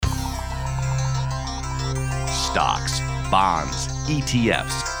stocks, bonds,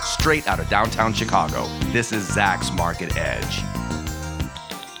 ETFs, straight out of downtown Chicago. This is Zacks Market Edge.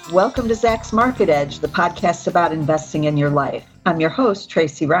 Welcome to Zacks Market Edge, the podcast about investing in your life. I'm your host,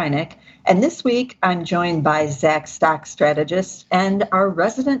 Tracy Reinick, and this week I'm joined by Zacks stock strategist and our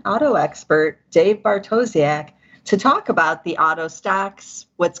resident auto expert, Dave Bartosiak, to talk about the auto stocks,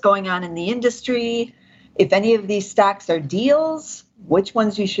 what's going on in the industry, if any of these stocks are deals, which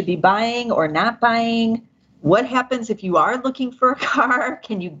ones you should be buying or not buying, what happens if you are looking for a car,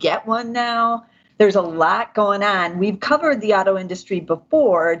 can you get one now? There's a lot going on. We've covered the auto industry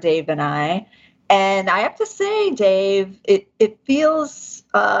before, Dave and I have to say, Dave, it feels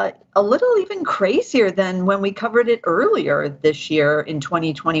a little even crazier than when we covered it earlier this year in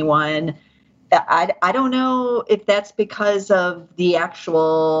 2021. I don't know if that's because of the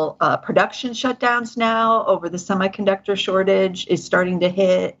actual production shutdowns now over the semiconductor shortage is starting to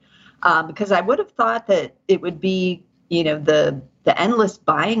hit, because I would have thought that it would be, the endless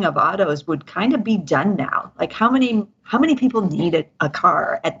buying of autos would kind of be done now. Like how many people need a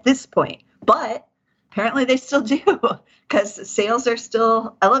car at this point? But apparently they still do, because sales are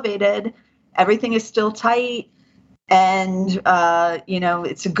still elevated. Everything is still tight. And,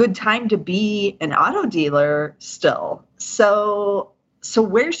 it's a good time to be an auto dealer still. So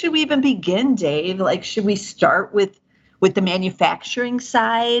where should we even begin, Dave? Like, should we start with the manufacturing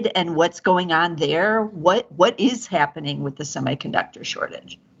side and what's going on there? What is happening with the semiconductor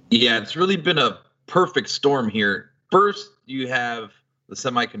shortage? Yeah, it's really been a perfect storm here. First, you have the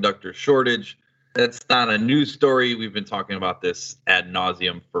semiconductor shortage. That's not a news story. We've been talking about this ad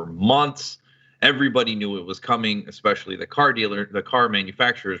nauseum for months. Everybody knew it was coming, especially the car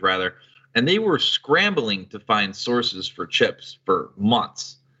manufacturers rather, and they were scrambling to find sources for chips for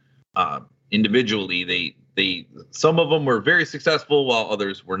months. Individually, they some of them were very successful while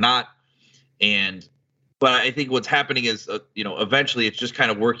others were not. But I think what's happening is, eventually it's just kind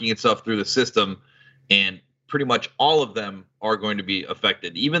of working itself through the system, and pretty much all of them are going to be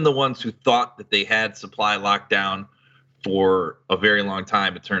affected. Even the ones who thought that they had supply locked down for a very long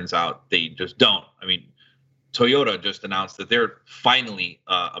time, it turns out they just don't. I mean, Toyota just announced that they're finally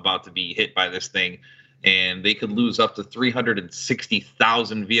about to be hit by this thing, and they could lose up to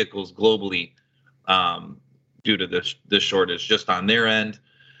 360,000 vehicles globally due to this shortage just on their end.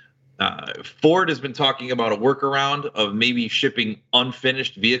 Ford has been talking about a workaround of maybe shipping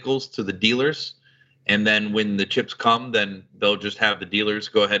unfinished vehicles to the dealers, and then when the chips come, then they'll just have the dealers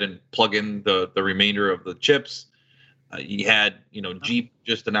go ahead and plug in the remainder of the chips. You had, Jeep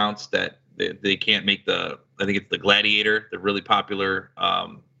just announced that they can't make I think it's the Gladiator, the really popular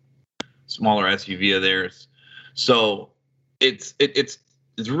smaller SUV of theirs. So it's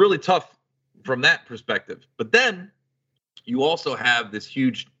really tough from that perspective. But then you also have this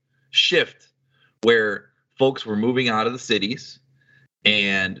huge shift where folks were moving out of the cities,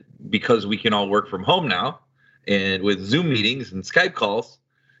 and because we can all work from home now, and with Zoom meetings and Skype calls,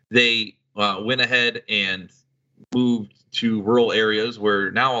 they went ahead and moved to rural areas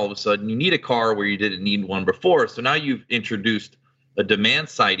where now all of a sudden you need a car where you didn't need one before. So now you've introduced a demand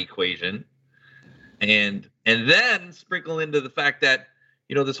side equation, and then sprinkle into the fact that,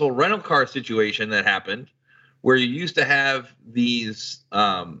 this whole rental car situation that happened where you used to have these,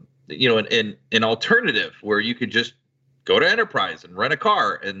 an alternative where you could just go to Enterprise and rent a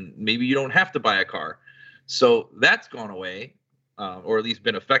car, and maybe you don't have to buy a car. So that's gone away, or at least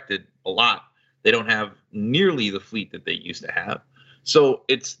been affected a lot. They don't have nearly the fleet that they used to have. So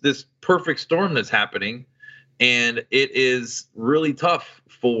it's this perfect storm that's happening, and it is really tough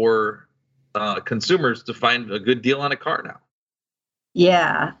for consumers to find a good deal on a car now.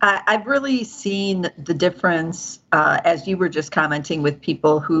 Yeah, I've really seen the difference, as you were just commenting, with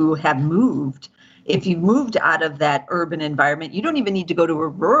people who have moved. If you moved out of that urban environment, you don't even need to go to a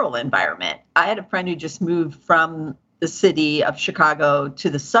rural environment. I had a friend who just moved from the city of Chicago to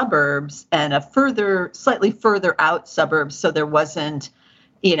the suburbs, and slightly further out suburbs. So there wasn't,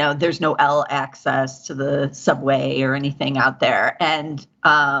 there's no L access to the subway or anything out there. And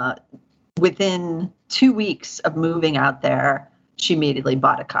within 2 weeks of moving out there, she immediately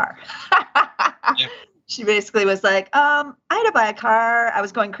bought a car. Yeah. She basically was like, I had to buy a car. I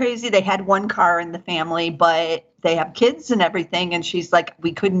was going crazy. They had one car in the family, but they have kids and everything. And she's like,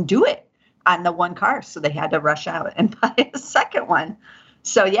 we couldn't do it on the one car. So they had to rush out and buy a second one.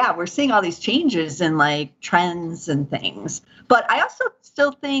 So yeah, we're seeing all these changes in like trends and things. But I also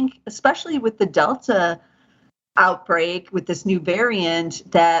still think, especially with the Delta outbreak, with this new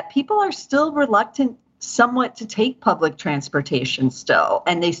variant, that people are still reluctant somewhat to take public transportation still,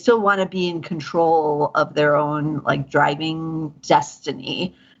 and they still want to be in control of their own like driving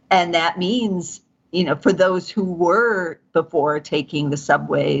destiny. And that means for those who were before taking the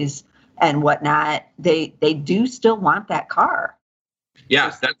subways and whatnot, they do still want that car.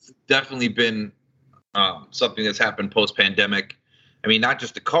 Yeah, that's definitely been something that's happened post-pandemic. I mean, not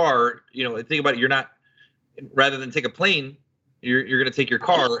just a car. Think about it. You're not, rather than take a plane, you're going to take your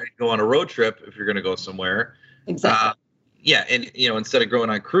car and go on a road trip if you're going to go somewhere. Exactly. Yeah, and instead of going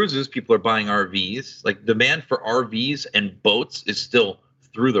on cruises, people are buying RVs. Like, demand for RVs and boats is still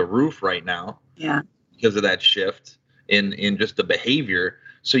through the roof right now. Yeah. Because of that shift in just the behavior.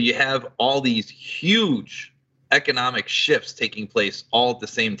 So you have all these huge economic shifts taking place all at the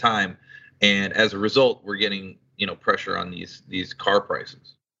same time, and as a result, we're getting pressure on these car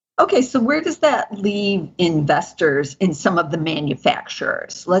prices. Okay, so where does that leave investors in some of the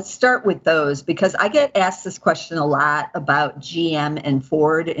manufacturers? Let's start with those, because I get asked this question a lot about GM and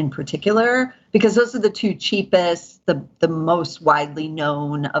Ford in particular, because those are the two cheapest, the most widely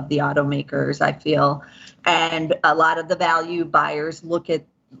known of the automakers, I feel. And a lot of the value buyers look at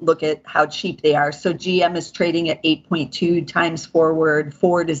how cheap they are. So GM is trading at 8.2 times forward.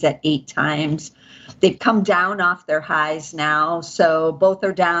 Ford is at 8 times. They've come down off their highs now. So both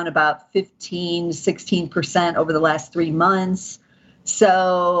are down about 16% over the last 3 months.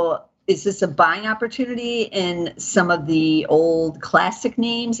 So is this a buying opportunity in some of the old classic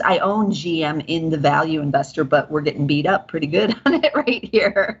names? I own GM in the value investor, but we're getting beat up pretty good on it right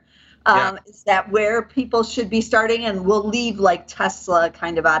here. Is that where people should be starting? And we'll leave like Tesla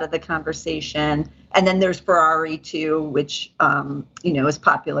kind of out of the conversation. And then there's Ferrari too, which, is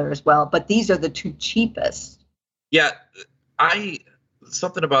popular as well. But these are the two cheapest. Yeah,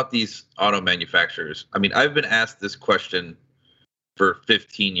 something about these auto manufacturers. I mean, I've been asked this question for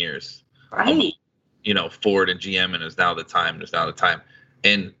 15 years. Right. Ford and GM, and is now the time.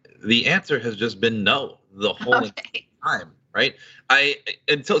 And the answer has just been no the whole time. Right.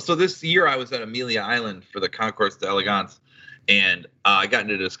 So this year I was at Amelia Island for the Concours d'Elegance, and I got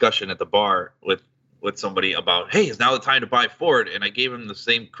into a discussion at the bar with somebody about, hey, is now the time to buy Ford? And I gave him the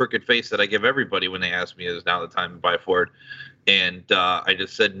same crooked face that I give everybody when they ask me, is now the time to buy Ford? And I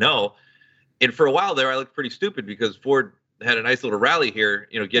just said no. And for a while there, I looked pretty stupid because Ford had a nice little rally here,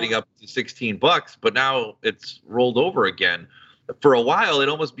 getting up to $16, but now it's rolled over again. For a while, it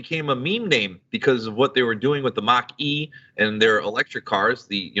almost became a meme name because of what they were doing with the Mach-E and their electric cars,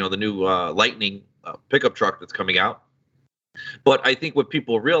 the new Lightning pickup truck that's coming out. But I think what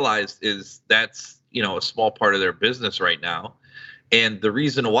people realized is that's, a small part of their business right now. And the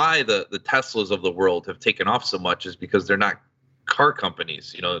reason why the Teslas of the world have taken off so much is because they're not car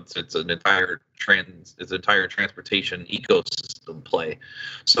companies. It's an entire transportation ecosystem play.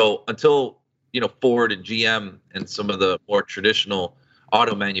 So until Ford and GM and some of the more traditional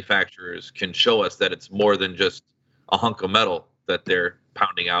auto manufacturers can show us that it's more than just a hunk of metal that they're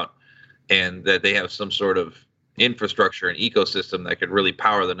pounding out, and that they have some sort of infrastructure and ecosystem that could really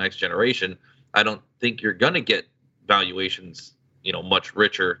power the next generation, I don't think you're going to get valuations, much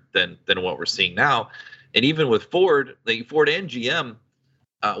richer than what we're seeing now. And even with Ford, Ford and GM,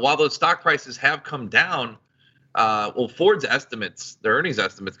 while those stock prices have come down, Ford's estimates, their earnings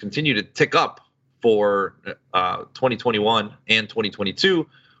estimates, continue to tick up for 2021 and 2022,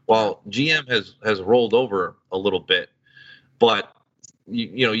 while GM has rolled over a little bit. But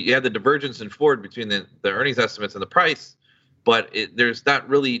you have the divergence in Ford between the earnings estimates and the price, but there's not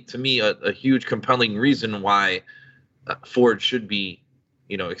really, to me, a huge compelling reason why Ford should be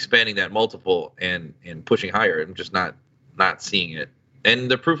expanding that multiple and pushing higher. I'm just not seeing it.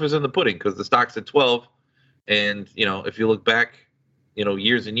 And the proof is in the pudding, because the stock's at 12. And, if you look back,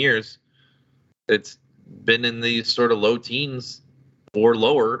 years and years, it's been in these sort of low teens or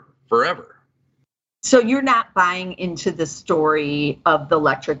lower forever. So you're not buying into the story of the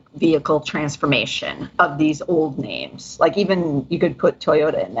electric vehicle transformation of these old names. Like, even you could put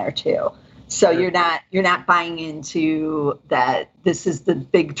Toyota in there too. So you're not buying into that this is the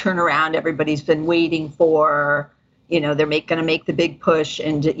big turnaround everybody's been waiting for. They're going to make the big push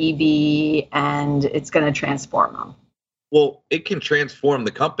into EV, and it's going to transform them. Well, it can transform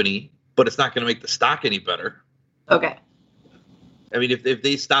the company, but it's not going to make the stock any better. Okay. I mean, if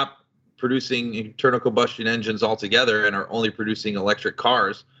they stop producing internal combustion engines altogether and are only producing electric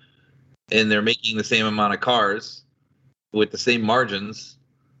cars, and they're making the same amount of cars with the same margins,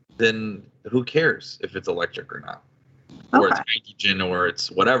 then who cares if it's electric or not? Okay. Or it's hydrogen, or it's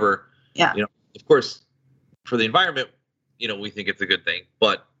whatever. Yeah. Of course, for the environment, we think it's a good thing.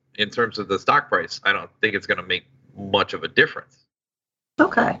 But in terms of the stock price, I don't think it's going to make much of a difference.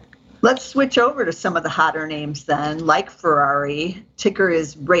 Okay. Let's switch over to some of the hotter names then, like Ferrari. Ticker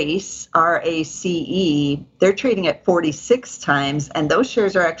is RACE, RACE. They're trading at 46 times, and those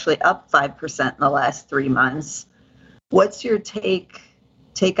shares are actually up 5% in the last 3 months. What's your take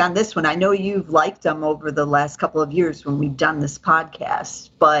on this one? I know you've liked them over the last couple of years when we've done this podcast,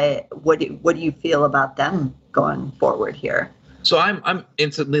 but what do you feel about them going forward here? So I'm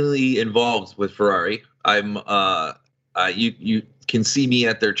intimately involved with Ferrari. You can see me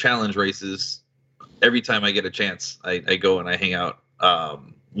at their challenge races every time I get a chance. I go and I hang out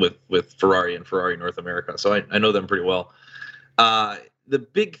with Ferrari and Ferrari North America, so I know them pretty well. The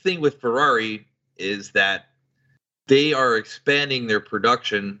big thing with Ferrari is that they are expanding their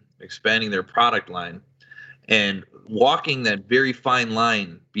production, expanding their product line, and walking that very fine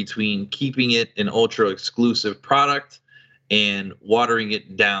line between keeping it an ultra exclusive product and watering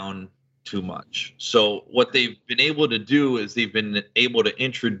it down too much. So what they've been able to do is they've been able to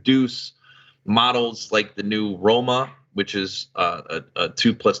introduce models like the new Roma, which is a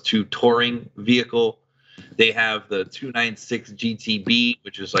 2+2 touring vehicle. They have the 296 GTB,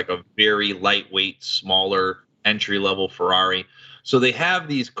 which is like a very lightweight, smaller entry-level Ferrari. So they have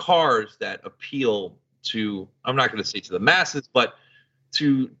these cars that appeal to, I'm not going to say to the masses, but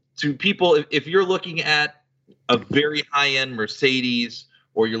to people. If you're looking at a very high-end Mercedes,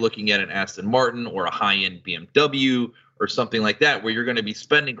 or you're looking at an Aston Martin or a high-end BMW or something like that, where you're going to be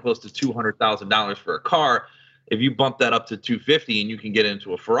spending close to $200,000 for a car, if you bump that up to $250,000 and you can get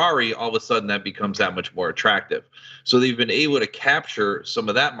into a Ferrari, all of a sudden that becomes that much more attractive. So they've been able to capture some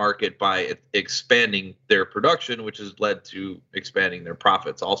of that market by expanding their production, which has led to expanding their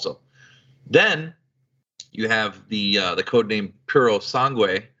profits also. Then you have the codename Puro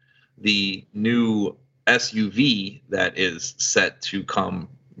Sangue, the new SUV that is set to come,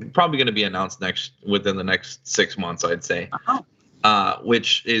 probably going to be announced within the next 6 months, I'd say,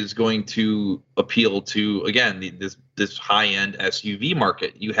 which is going to appeal to, again, this high-end SUV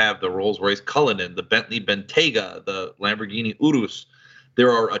market. You have the Rolls-Royce Cullinan, the Bentley Bentayga, the Lamborghini Urus.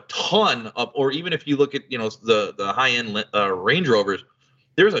 There are a ton of, or even if you look at the high-end Range Rovers,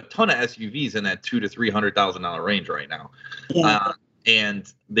 there's a ton of SUVs in that $200,000 to $300,000 range right now. Yeah.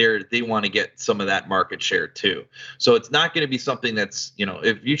 And they want to get some of that market share too. So it's not going to be something that's,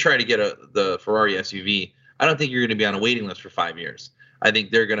 if you try to get the Ferrari SUV, I don't think you're going to be on a waiting list for 5 years. I think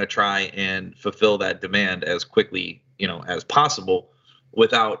they're going to try and fulfill that demand as quickly, as possible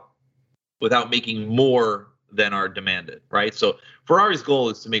without making more than are demanded, right? So Ferrari's goal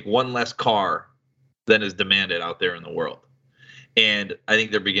is to make one less car than is demanded out there in the world. And I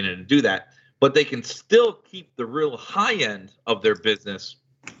think they're beginning to do that. But they can still keep the real high end of their business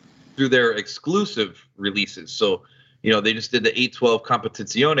through their exclusive releases. So, they just did the 812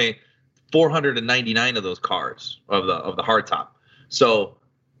 Competizione, 499 of those cars of the hardtop. So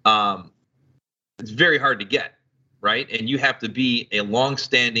it's very hard to get, right? And you have to be a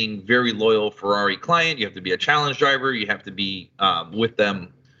long-standing, very loyal Ferrari client. You have to be a challenge driver. You have to be with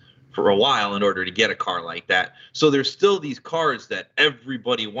them for a while in order to get a car like that. So there's still these cars that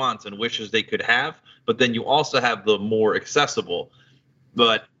everybody wants and wishes they could have, but then you also have the more accessible.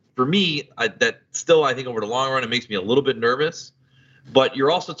 But for me, I think over the long run, it makes me a little bit nervous. But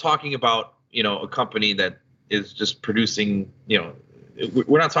you're also talking about, a company that is just producing,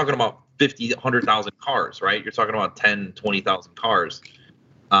 we're not talking about 50, 100,000 cars, right? You're talking about 10, 20,000 cars.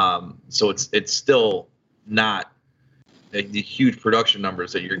 So it's still not the huge production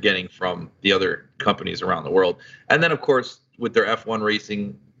numbers that you're getting from the other companies around the world. And then, of course, with their F1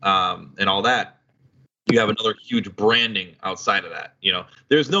 racing and all that, you have another huge branding outside of that.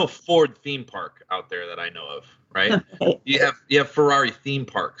 There's no Ford theme park out there that I know of, right? You have Ferrari theme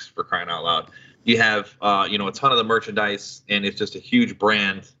parks, for crying out loud. You have a ton of the merchandise, and it's just a huge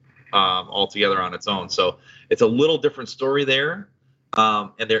brand altogether on its own. So it's a little different story there,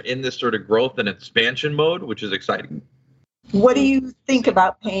 and they're in this sort of growth and expansion mode, which is exciting. What do you think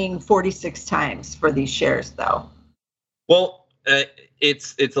about paying 46 times for these shares, though? Well,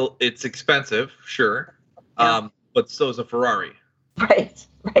 it's expensive, sure, yeah. But so is a Ferrari. Right.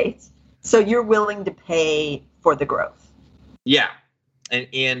 So you're willing to pay for the growth. Yeah,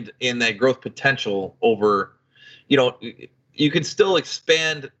 and that growth potential over, you can still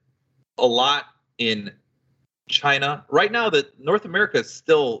expand a lot in China. Right now, North America is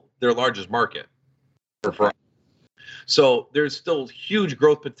still their largest market for Ferrari. So there's still huge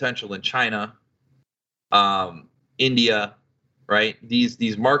growth potential in China, India, right?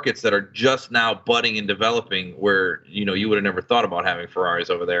 These markets that are just now budding and developing, where you would have never thought about having Ferraris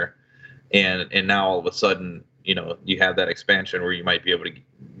over there, and now all of a sudden you have that expansion where you might be able to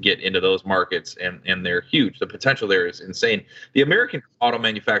get into those markets, and they're huge. The potential there is insane. The American auto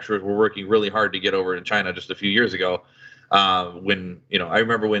manufacturers were working really hard to get over to China just a few years ago. When I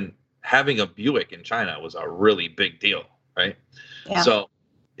remember when having a Buick in China was a really big deal, right? Yeah. So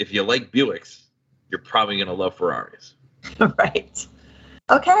if you like Buicks, you're probably going to love Ferraris. Right.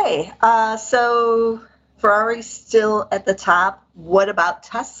 Okay. So Ferrari's still at the top. What about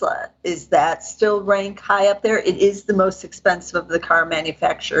Tesla? Is that still rank high up there? It is the most expensive of the car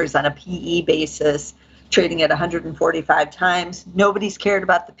manufacturers on a PE basis, trading at 145 times. Nobody's cared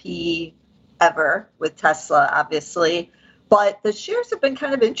about the PE ever with Tesla, obviously. But the shares have been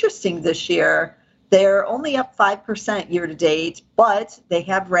kind of interesting this year. They're only up 5% year to date, but they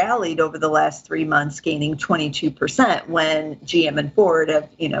have rallied over the last 3 months, gaining 22% when GM and Ford have,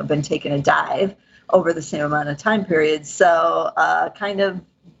 been taking a dive over the same amount of time period. So kind of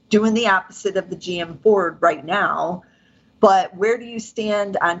doing the opposite of the GM Ford right now. But where do you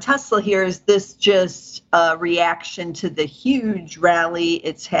stand on Tesla here? Is this just a reaction to the huge rally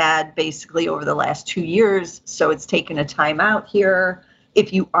it's had basically over the last 2 years? So it's taken a time out here.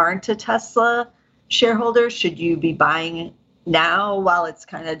 If you aren't a Tesla shareholder, should you be buying now while it's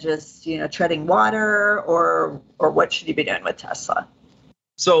kind of just, treading water, or what should you be doing with Tesla?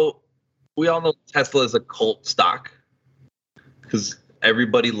 So we all know Tesla is a cult stock because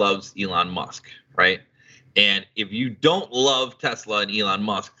everybody loves Elon Musk, right? And if you don't love Tesla and Elon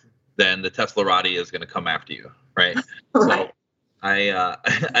Musk, then the Teslarati is going to come after you, right? Right. So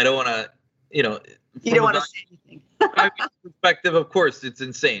I don't want to, you don't want to say anything. Perspective, of course, it's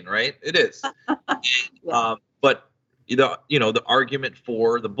insane, right? It is. Yeah. But the argument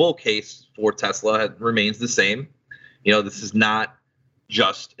for the bull case for Tesla remains the same. This is not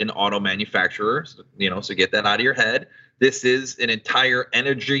just an auto manufacturer, so get that out of your head. This is an entire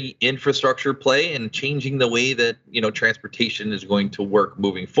energy infrastructure play and changing the way that, transportation is going to work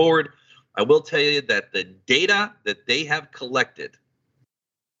moving forward. I will tell you that the data that they have collected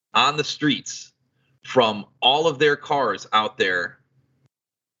on the streets from all of their cars out there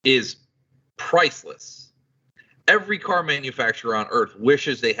is priceless. Every car manufacturer on earth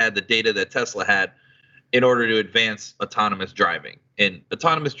wishes they had the data that Tesla had in order to advance autonomous driving. And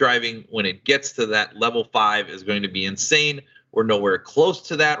autonomous driving, when it gets to that level 5, is going to be insane. We're nowhere close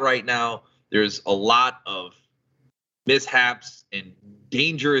to that right now. There's a lot of mishaps and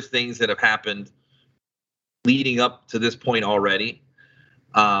dangerous things that have happened leading up to this point already.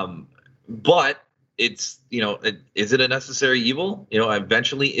 But it's, is it a necessary evil?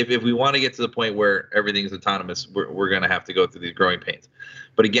 Eventually, if we want to get to the point where everything's autonomous, we're going to have to go through these growing pains.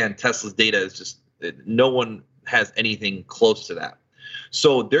 But again, Tesla's data is just, no one has anything close to that.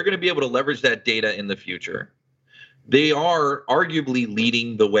 So they're going to be able to leverage that data in the future. They are arguably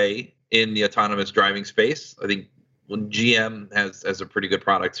leading the way in the autonomous driving space. I think when GM has a pretty good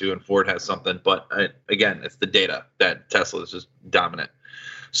product too, and Ford has something. But again, it's the data that Tesla is just dominant.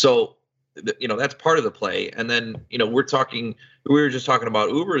 So that's part of the play. And then we were just talking about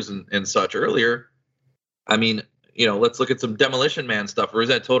Ubers and such earlier. I mean, let's look at some Demolition Man stuff, or is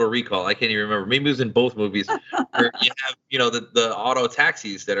that Total Recall? I can't even remember. Maybe it was in both movies. Where you have, the auto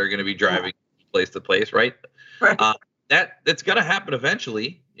taxis that are going to be driving place to place, right? Right. That's going to happen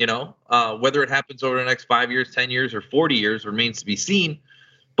eventually. Whether it happens over the next 5 years, 10 years, or 40 years remains to be seen.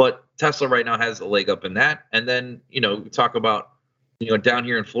 But Tesla right now has a leg up in that. And then, we talk about, down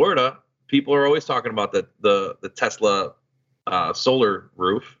here in Florida, people are always talking about the Tesla solar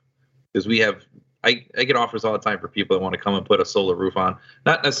roof, because we have. I get offers all the time for people that want to come and put a solar roof on.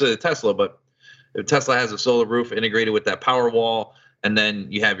 Not necessarily Tesla, but if Tesla has a solar roof integrated with that power wall, and then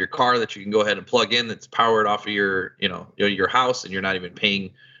you have your car that you can go ahead and plug in that's powered off of your house, and you're not even paying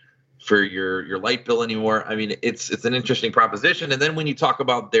for your light bill anymore. I mean, it's an interesting proposition. And then when you talk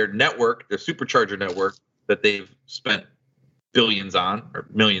about their network, their supercharger network that they've spent billions on or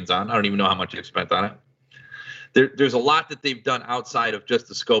millions on, I don't even know how much they've spent on it. There's a lot that they've done outside of just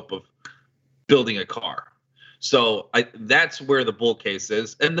the scope of building a car. So that's where the bull case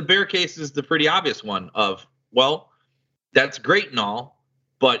is. And the bear case is the pretty obvious one of, well, that's great and all,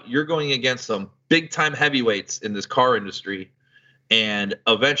 but you're going against some big time heavyweights in this car industry. And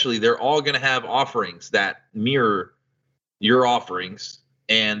eventually they're all going to have offerings that mirror your offerings,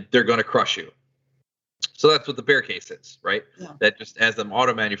 and they're going to crush you. So that's what the bear case is, right? Yeah. That just as an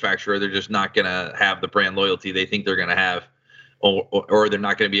auto manufacturer, they're just not going to have the brand loyalty they think they're going to have. Or they're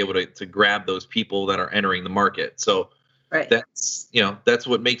not going to be able to grab those people that are entering the market. So right. That's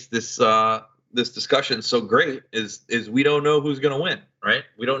what makes this this discussion so great is we don't know who's going to win, right?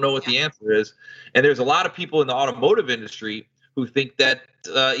 We don't know what the answer is. And there's a lot of people in the automotive industry who think that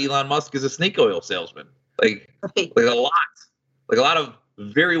Elon Musk is a snake oil salesman. Like a lot of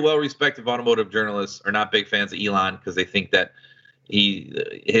very well-respected automotive journalists are not big fans of Elon because they think that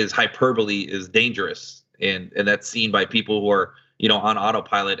his hyperbole is dangerous, and that's seen by people who are, on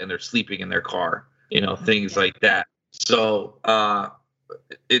autopilot and they're sleeping in their car, things like that. So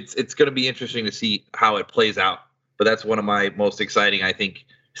it's going to be interesting to see how it plays out. But that's one of my most exciting, I think,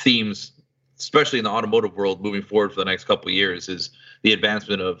 themes, especially in the automotive world moving forward for the next couple of years, is the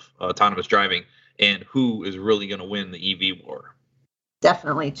advancement of autonomous driving and who is really going to win the EV war.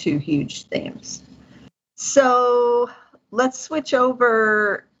 Definitely two huge themes. So let's switch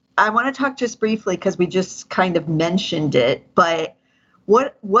over. I want to talk just briefly because we just kind of mentioned it, but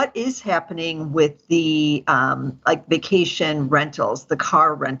what is happening with the like vacation rentals, the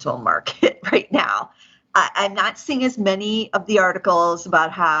car rental market right now? I'm not seeing as many of the articles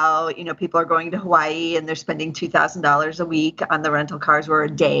about how, people are going to Hawaii and they're spending $2,000 a week on the rental cars, or a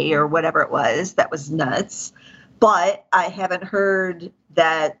day or whatever it was. That was nuts. But I haven't heard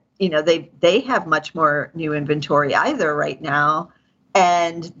that, they have much more new inventory either right now.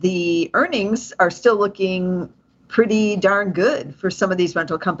 And the earnings are still looking pretty darn good for some of these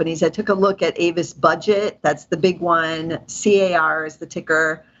rental companies. I took a look at Avis Budget. That's the big one. CAR is the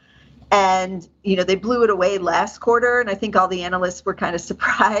ticker. And, they blew it away last quarter. And I think all the analysts were kind of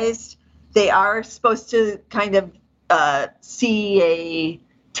surprised. They are supposed to kind of see a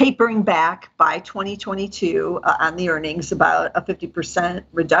tapering back by 2022 on the earnings, about a 50%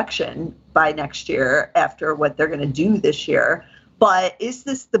 reduction by next year after what they're going to do this year. But is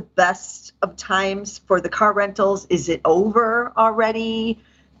this the best of times for the car rentals? Is it over already?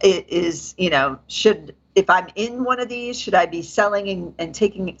 It is, if I'm in one of these, should I be selling and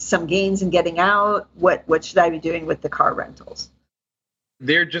taking some gains and getting out? What should I be doing with the car rentals?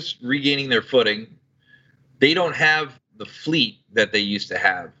 They're just regaining their footing. They don't have the fleet that they used to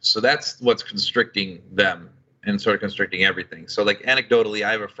have. So that's what's constricting them and sort of constricting everything. So like anecdotally,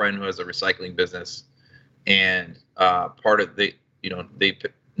 I have a friend who has a recycling business, and part of they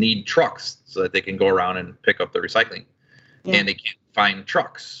need trucks so that they can go around and pick up the recycling. Yeah. And they can't find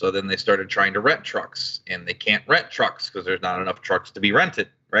trucks. So then they started trying to rent trucks, and they can't rent trucks because there's not enough trucks to be rented,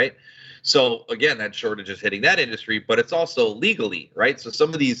 right? So again, that shortage is hitting that industry, but it's also legally, right? So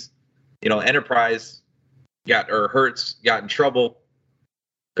some of these, Enterprise Hertz got in trouble,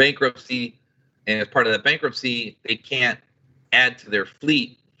 bankruptcy, and as part of that bankruptcy, they can't add to their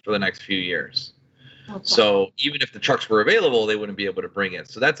fleet for the next few years. Okay. So even if the trucks were available, they wouldn't be able to bring it.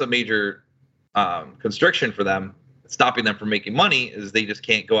 So that's a major constriction for them. Stopping them from making money is they just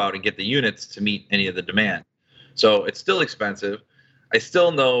can't go out and get the units to meet any of the demand. So it's still expensive. I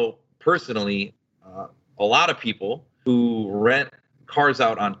still know personally a lot of people who rent cars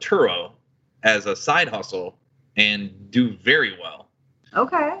out on Turo as a side hustle and do very well.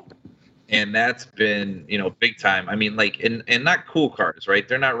 Okay. And that's been, big time. I mean, like, and not cool cars, right?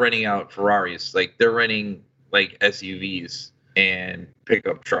 They're not renting out Ferraris. Like, they're renting like SUVs and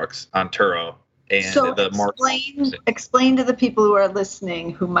pickup trucks on Turo. And so explain to the people who are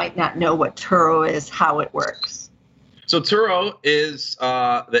listening who might not know what Turo is, how it works. So Turo is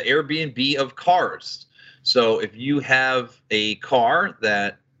the Airbnb of cars. So if you have a car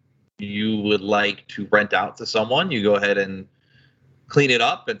that you would like to rent out to someone, you go ahead and clean it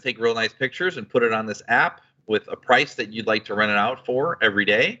up and take real nice pictures and put it on this app with a price that you'd like to rent it out for every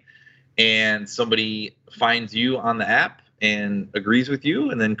day. And somebody finds you on the app and agrees with you,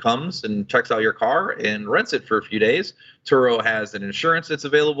 and then comes and checks out your car and rents it for a few days. Turo has an insurance that's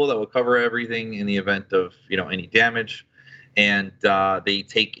available that will cover everything in the event of any damage, and they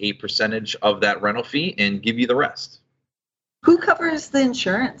take a percentage of that rental fee and give you the rest. Who covers the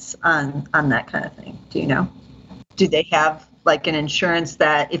insurance on that kind of thing? Do you know? Do they have like an insurance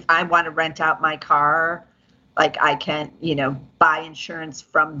that if I want to rent out my car, like I can, buy insurance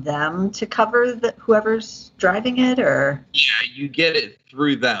from them to cover whoever's driving it, or? Yeah, you get it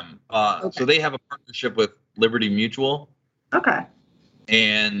through them. Okay. So they have a partnership with Liberty Mutual. Okay.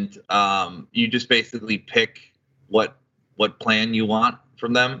 And you just basically pick what plan you want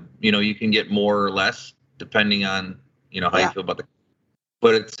from them. You can get more or less depending on, how you feel about the.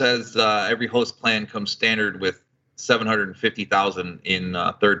 But it says every host plan comes standard with $750,000 in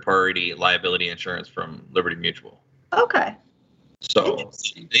third-party liability insurance from Liberty Mutual. Okay. So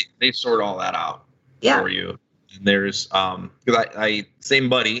they sort all that out for you. And there's because I same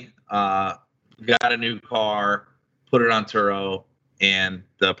buddy got a new car, put it on Turo, and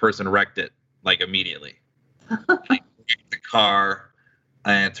the person wrecked it like immediately. Like, the car,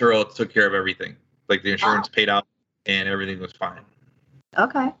 and Turo took care of everything. Like the insurance paid out, and everything was fine.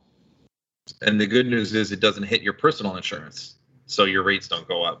 Okay. And the good news is it doesn't hit your personal insurance, so your rates don't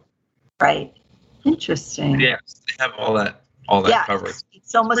go up. Right. Interesting. Yeah, they have all all that Yeah, coverage.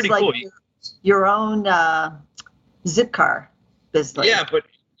 it's almost pretty like cool. your own Zipcar business. Yeah, but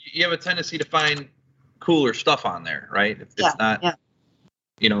you have a tendency to find cooler stuff on there, right? It's not,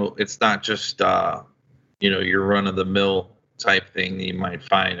 it's not just, your run of the mill type thing that you might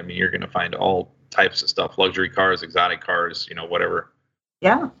find. I mean, you're going to find all types of stuff, luxury cars, exotic cars, whatever.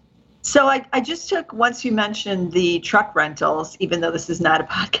 Yeah. So I just took, once you mentioned the truck rentals, even though this is not a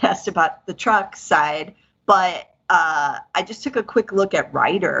podcast about the truck side, but I just took a quick look at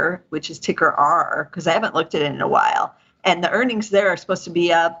Ryder, which is ticker R, because I haven't looked at it in a while. And the earnings there are supposed to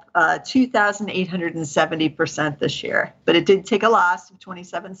be up 2,870% this year. But it did take a loss of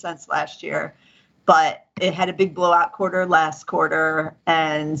 27 cents last year. But it had a big blowout quarter last quarter.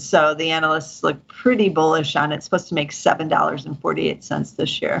 And so the analysts look pretty bullish on it. It's supposed to make $7.48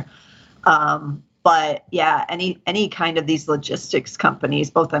 this year. But yeah, any kind of these logistics companies,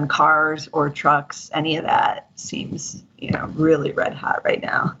 both on cars or trucks, any of that seems, really red hot right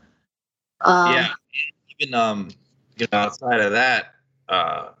now. Yeah. Even, outside of that,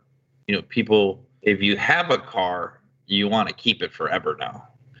 people, if you have a car, you want to keep it forever now.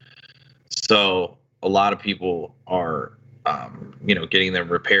 So a lot of people are, getting them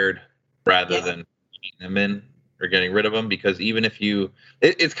repaired rather than putting them in or getting rid of them, because even if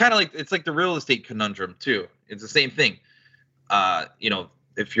it's kind of like, it's like the real estate conundrum too. It's the same thing.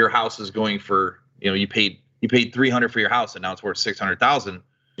 If your house is going for, you paid $300 for your house and now it's worth $600,000,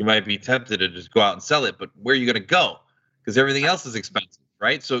 you might be tempted to just go out and sell it, but where are you going to go? Because everything else is expensive,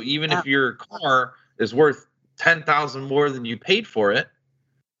 right? So even if your car is worth $10,000 more than you paid for it,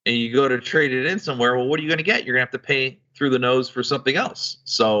 and you go to trade it in somewhere, well, what are you going to get? You're going to have to pay through the nose for something else.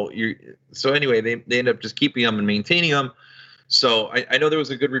 So anyway, they end up just keeping them and maintaining them. So I know there was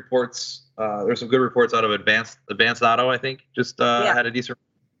some good reports out of Advanced Auto, I think, just had a decent.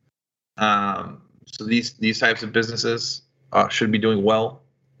 So these types of businesses should be doing well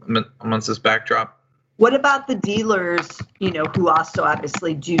amongst this backdrop. What about the dealers, who also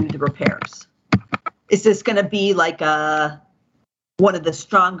obviously do the repairs? Is this going to be like one of the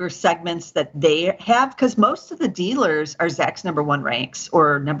stronger segments that they have? Because most of the dealers are Zach's number one ranks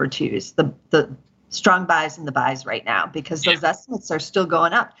or number twos, the strong buys and the buys right now, because those estimates are still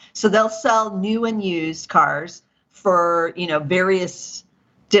going up. So they'll sell new and used cars for, various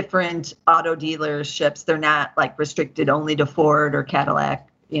different auto dealerships. They're not like restricted only to Ford or Cadillac,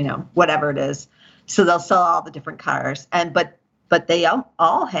 whatever it is. So they'll sell all the different cars, but they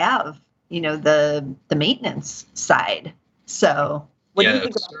all have, the maintenance side. So what do you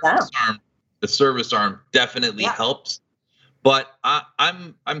think about that? The service arm definitely helps, but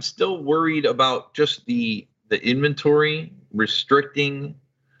I'm still worried about just the inventory restricting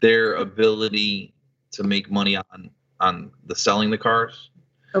their ability to make money on the selling the cars.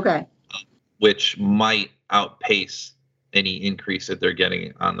 Okay. Which might outpace any increase that they're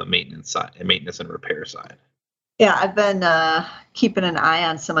getting on the maintenance and repair side. Yeah, I've been keeping an eye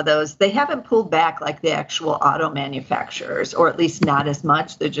on some of those. They haven't pulled back like the actual auto manufacturers, or at least not as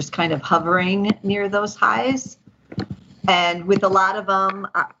much. They're just kind of hovering near those highs. And with a lot of them,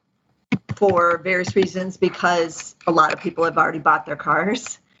 for various reasons, because a lot of people have already bought their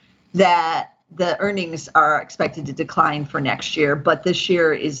cars, that the earnings are expected to decline for next year. But this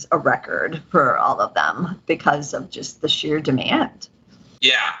year is a record for all of them because of just the sheer demand.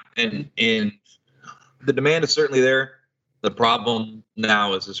 Yeah, and the demand is certainly there. The problem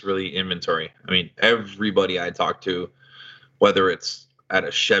now is just really inventory. I mean, everybody I talk to, whether it's at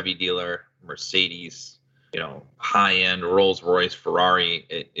a Chevy dealer, Mercedes, high-end Rolls-Royce,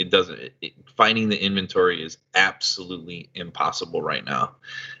 Ferrari, finding the inventory is absolutely impossible right now.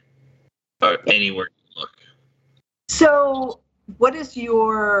 Anywhere you look. So what is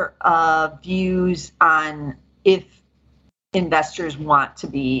your views on if investors want to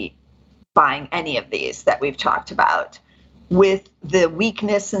be buying any of these that we've talked about, with the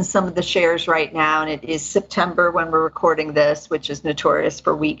weakness in some of the shares right now? And it is September when we're recording this, which is notorious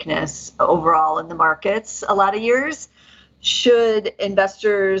for weakness overall in the markets a lot of years. Should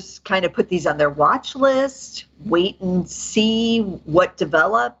investors kind of put these on their watch list, wait and see what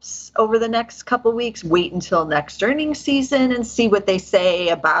develops over the next couple of weeks, wait until next earnings season and see what they say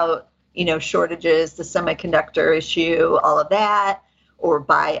about, shortages, the semiconductor issue, all of that, or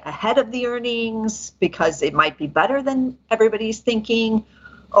buy ahead of the earnings because it might be better than everybody's thinking?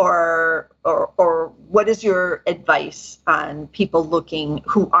 Or what is your advice on people looking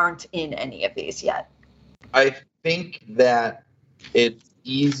who aren't in any of these yet? I think that it's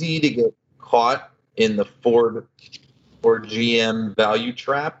easy to get caught in the Ford or GM value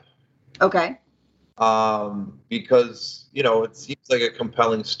trap. Okay. Because, it seems like a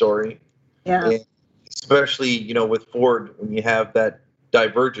compelling story. Yeah. especially, with Ford, when you have that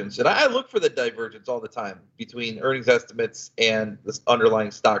divergence. And I look for the divergence all the time between earnings estimates and this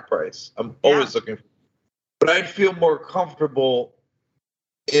underlying stock price. I'm always looking for, but I'd feel more comfortable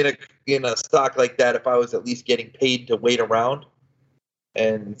in a stock like that if I was at least getting paid to wait around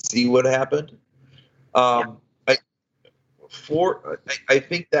and see what happened. I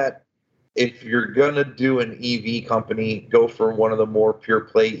think that if you're gonna do an EV company, go for one of the more pure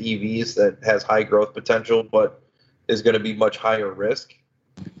play EVs that has high growth potential, but is going to be much higher risk.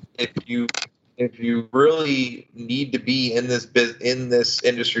 If you really need to be in this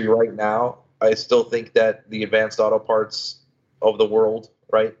industry right now, I still think that the Advanced Auto Parts of the world,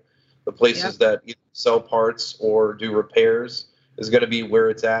 right, the places that either sell parts or do repairs, is going to be where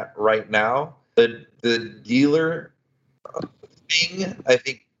it's at right now. The dealer thing, I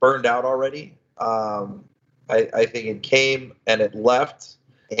think, burned out already. I think it came and it left,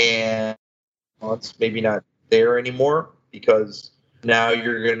 and it's maybe not there anymore, because now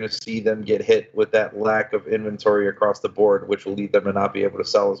you're going to see them get hit with that lack of inventory across the board, which will lead them to not be able to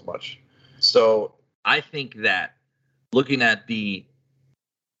sell as much. So I think that looking at the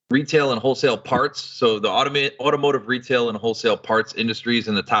retail and wholesale parts, so the automotive retail and wholesale parts industries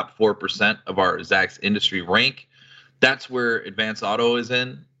in the top 4% of our Zacks industry rank, that's where Advanced Auto is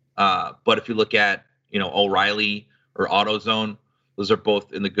in. But if you look at, O'Reilly or AutoZone, those are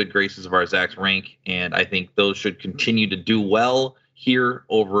both in the good graces of our Zacks rank, and I think those should continue to do well here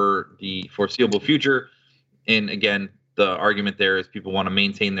over the foreseeable future. And again, the argument there is people want to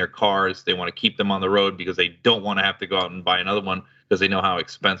maintain their cars. They want to keep them on the road because they don't want to have to go out and buy another one because they know how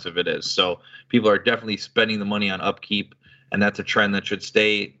expensive it is. So people are definitely spending the money on upkeep, and that's a trend that should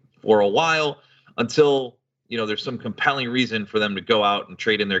stay for a while until there's some compelling reason for them to go out and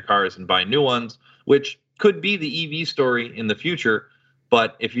trade in their cars and buy new ones, which could be the EV story in the future.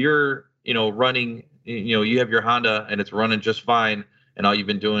 But if you're, running, you have your Honda and it's running just fine, and all you've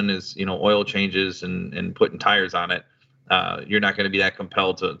been doing is, oil changes and putting tires on it, you're not going to be that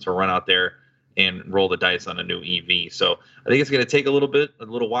compelled to run out there and roll the dice on a new EV. So I think it's going to take a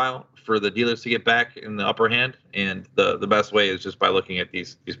little while for the dealers to get back in the upper hand. And the best way is just by looking at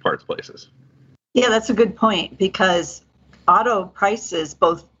these parts places. Yeah, that's a good point, because auto prices,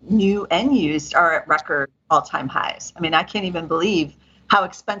 both new and used, are at record all-time highs. I mean, I can't even believe how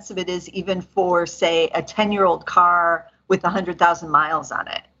expensive it is, even for, say, a 10-year-old car with 100,000 miles on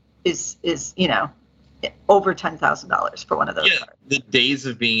it is over $10,000 for one of those cars. The days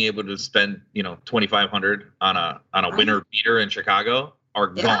of being able to spend, $2,500 on a winter beater in Chicago are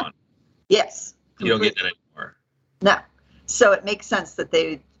gone. Yes. You don't get that anymore. No. So it makes sense that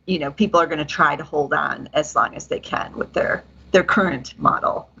people are going to try to hold on as long as they can with their current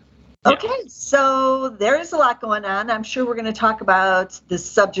model. Okay, so there is a lot going on. I'm sure we're going to talk about this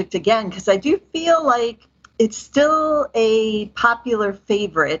subject again, because I do feel like it's still a popular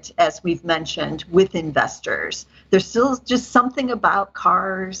favorite, as we've mentioned, with investors. There's still just something about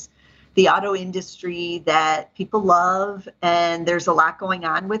cars, the auto industry, that people love, and there's a lot going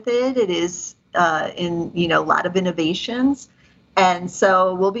on with it. It is in a lot of innovations. And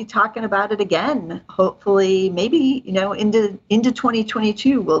so we'll be talking about it again. Hopefully, maybe, into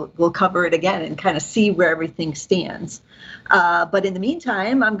 2022, we'll cover it again and kind of see where everything stands. But in the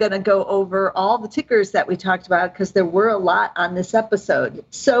meantime, I'm going to go over all the tickers that we talked about, because there were a lot on this episode.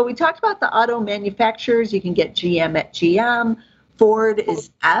 So we talked about the auto manufacturers. You can get GM at GM. Ford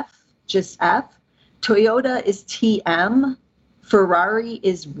is F, just F. Toyota is TM. Ferrari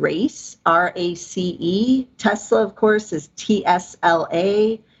is RACE, RACE. Tesla, of course, is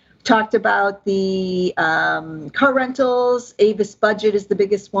TSLA. Talked about the car rentals. Avis Budget is the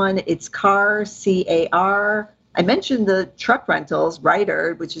biggest one. It's CAR, CAR. I mentioned the truck rentals,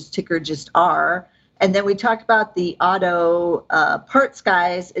 Ryder, which is ticker just R. And then we talked about the auto parts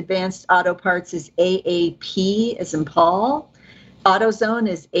guys. Advanced Auto Parts is AAP, as in Paul. AutoZone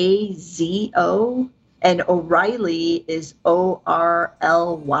is AZO. And O'Reilly is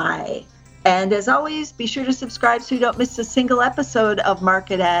ORLY. And as always, be sure to subscribe so you don't miss a single episode of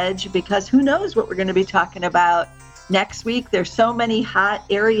Market Edge, because who knows what we're going to be talking about next week. There's so many hot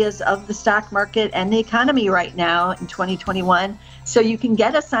areas of the stock market and the economy right now in 2021. So you can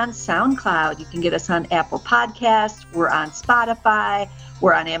get us on SoundCloud. You can get us on Apple Podcasts. We're on Spotify.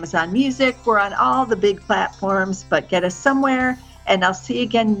 We're on Amazon Music. We're on all the big platforms, but get us somewhere. And I'll see you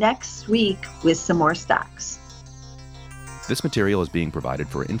again next week with some more stocks. This material is being provided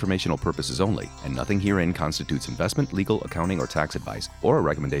for informational purposes only, and nothing herein constitutes investment, legal, accounting, or tax advice, or a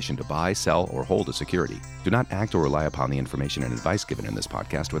recommendation to buy, sell, or hold a security. Do not act or rely upon the information and advice given in this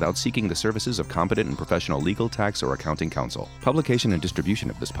podcast without seeking the services of competent and professional legal, tax, or accounting counsel. Publication and distribution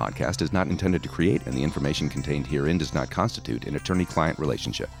of this podcast is not intended to create, and the information contained herein does not constitute an attorney-client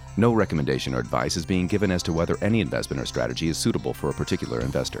relationship. No recommendation or advice is being given as to whether any investment or strategy is suitable for a particular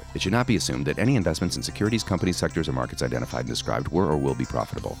investor. It should not be assumed that any investments in securities, companies, sectors, or markets identified and described were or will be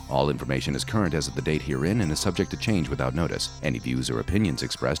profitable. All information is current as of the date herein and is subject to change without notice. Any views or opinions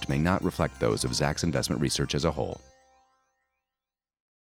expressed may not reflect those of Zacks Investment Research as a whole.